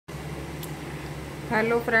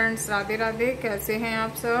Hello friends, Radhe Radhe. कैसे हैं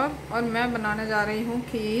आप सब। और मैं बनाने जा रही हूँ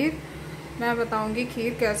खीर। मैं बताऊंगी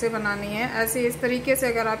खीर कैसे बनानी है। ऐसे इस तरीके से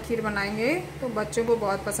अगर आप खीर बनाएंगे तो बच्चों को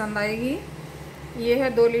बहुत पसंद आएगी। ये है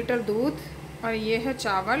 2 लीटर दूध और ये है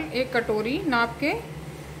चावल 1 कटोरी नाप के।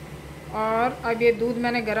 और अब ये दूध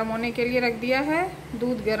मैंने गर्म होने के लिए रख दिया है।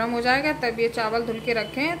 दूध गर्म हो जाएगा तब ये चावल धुल के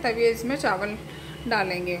रखें, तब ये इसमें चावल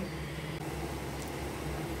डालेंगे।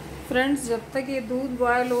 फ्रेंड्स, जब तक ये दूध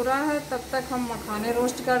बॉयल हो रहा है तब तक हम मखाने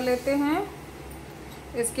रोस्ट कर लेते हैं।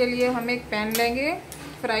 इसके लिए हम एक पैन लेंगे,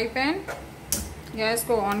 फ्राई पैन। गैस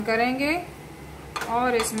को ऑन करेंगे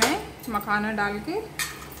और इसमें मखाने डाल के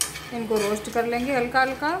इनको रोस्ट कर लेंगे हल्का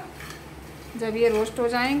हल्का। जब ये रोस्ट हो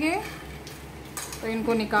जाएंगे तो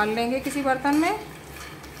इनको निकाल लेंगे किसी बर्तन में।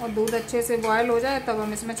 और दूध अच्छे से बॉयल हो जाए तब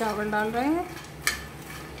हम इसमें चावल डाल रहे हैं।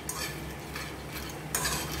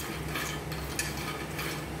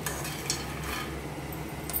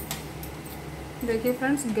 देखिए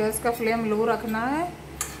फ्रेंड्स, गैस का फ्लेम लो रखना है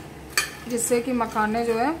जिससे कि मखाने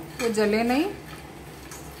जो है वो जले नहीं।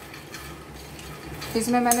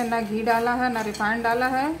 इसमें मैंने ना घी डाला है ना रिफाइंड डाला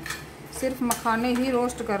है, सिर्फ मखाने ही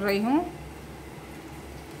रोस्ट कर रही हूँ।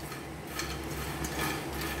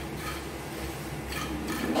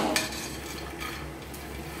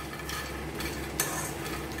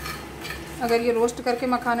 अगर ये रोस्ट करके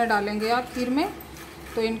मखाने डालेंगे आप खीर में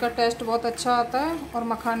तो इनका टेस्ट बहुत अच्छा आता है और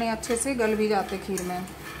मखाने अच्छे से गल भी जाते खीर में।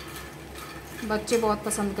 बच्चे बहुत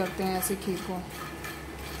पसंद करते हैं ऐसी खीर को।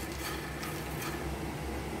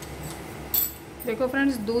 देखो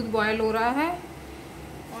फ्रेंड्स, दूध बॉयल हो रहा है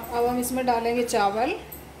और अब हम इसमें डालेंगे चावल।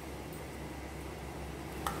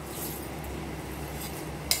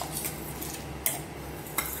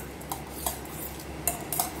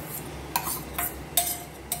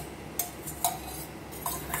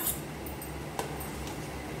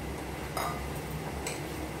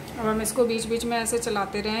 अब हम इसको बीच बीच में ऐसे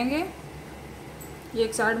चलाते रहेंगे। ये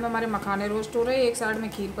एक साइड में हमारे मखाने रोस्ट हो रहे हैं, एक साइड में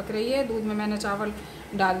खीर पक रही है। दूध में मैंने चावल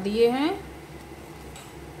डाल दिए हैं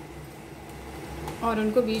और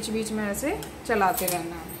उनको बीच बीच में ऐसे चलाते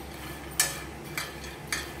रहना है।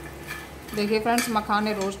 देखिए फ्रेंड्स,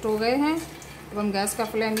 मखाने रोस्ट हो गए हैं। अब हम गैस का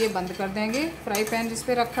फ्लेम ये बंद कर देंगे, फ्राई पैन जिस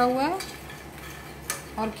पे रखा हुआ है,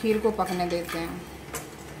 और खीर को पकने देते हैं।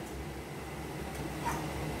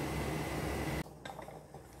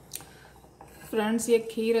 फ्रेंड्स, ये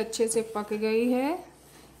खीर अच्छे से पक गई है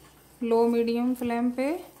लो मीडियम फ्लेम पे।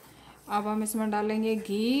 अब हम इसमें डालेंगे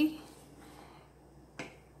घी।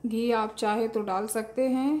 घी आप चाहे तो डाल सकते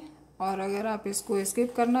हैं और अगर आप इसको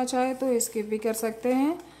स्किप करना चाहे तो स्किप भी कर सकते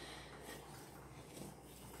हैं।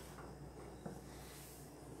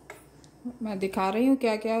 मैं दिखा रही हूँ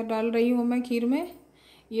क्या क्या डाल रही हूँ मैं खीर में।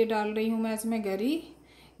 ये डाल रही हूँ मैं इसमें गरी।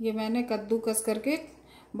 ये मैंने कद्दूकस करके,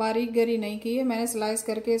 बारीक गरी नहीं की है, मैंने स्लाइस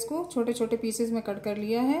करके इसको छोटे छोटे पीसेस में कट कर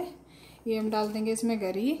लिया है। ये हम डाल देंगे इसमें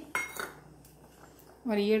गरी।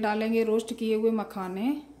 और ये डालेंगे रोस्ट किए हुए मखाने।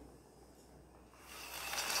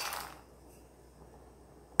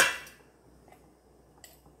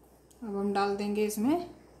 अब हम डाल देंगे इसमें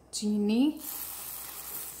चीनी।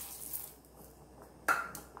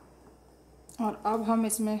 और अब हम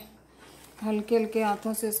इसमें हल्के हल्के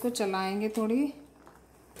हाथों से इसको चलाएंगे थोड़ी।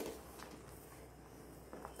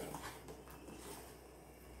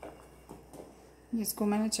 इसको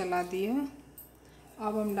मैंने चला दिया।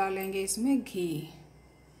 अब हम डालेंगे इसमें घी।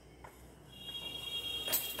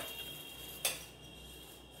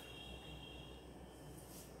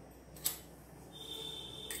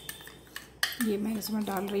 ये मैं इसमें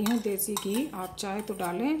डाल रही हूँ देसी घी। आप चाहे तो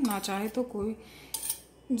डालें, ना चाहे तो कोई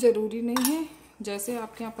ज़रूरी नहीं है। जैसे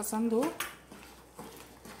आपके यहाँ पसंद हो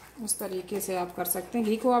उस तरीके से आप कर सकते हैं।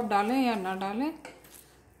 घी को आप डालें या ना डालें,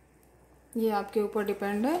 ये आपके ऊपर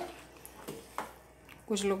डिपेंड है।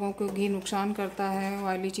 कुछ लोगों को घी नुकसान करता है,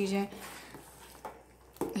 ऑयली चीज़ें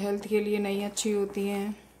हेल्थ के लिए नहीं अच्छी होती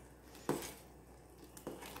हैं।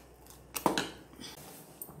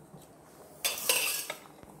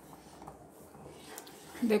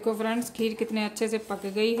 देखो फ्रेंड्स, खीर कितने अच्छे से पक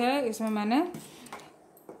गई है। इसमें मैंने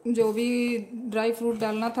जो भी ड्राई फ्रूट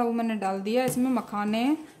डालना था वो मैंने डाल दिया। इसमें मखाने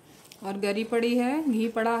और गरी पड़ी है, घी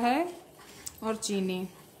पड़ा है और चीनी।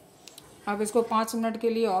 अब इसको 5 मिनट के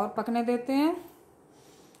लिए और पकने देते हैं।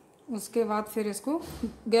 उसके बाद फिर इसको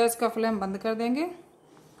गैस का फ्लेम बंद कर देंगे।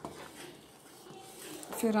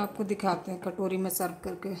 फिर आपको दिखाते हैं कटोरी में सर्व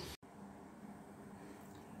करके।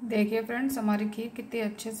 देखिए फ्रेंड्स, हमारी खीर कितनी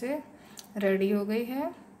अच्छे से रेडी हो गई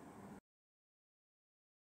है।